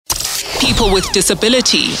People with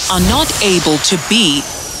disability are not able to be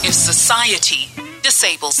if society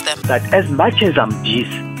disables them. That as much as I'm this,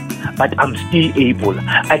 but I'm still able.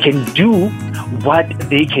 I can do what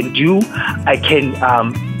they can do. I can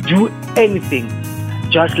do anything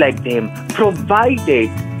just like them, provided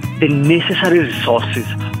the necessary resources,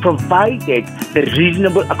 provided the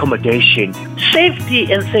reasonable accommodation.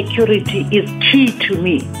 Safety and security is key to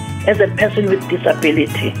me as a person with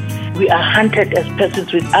disability. We are hunted as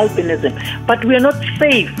persons with albinism, but we are not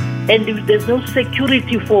safe, and there's no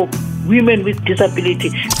security for women with disability.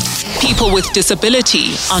 People with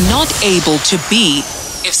disability are not able to be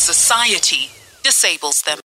if society disables them.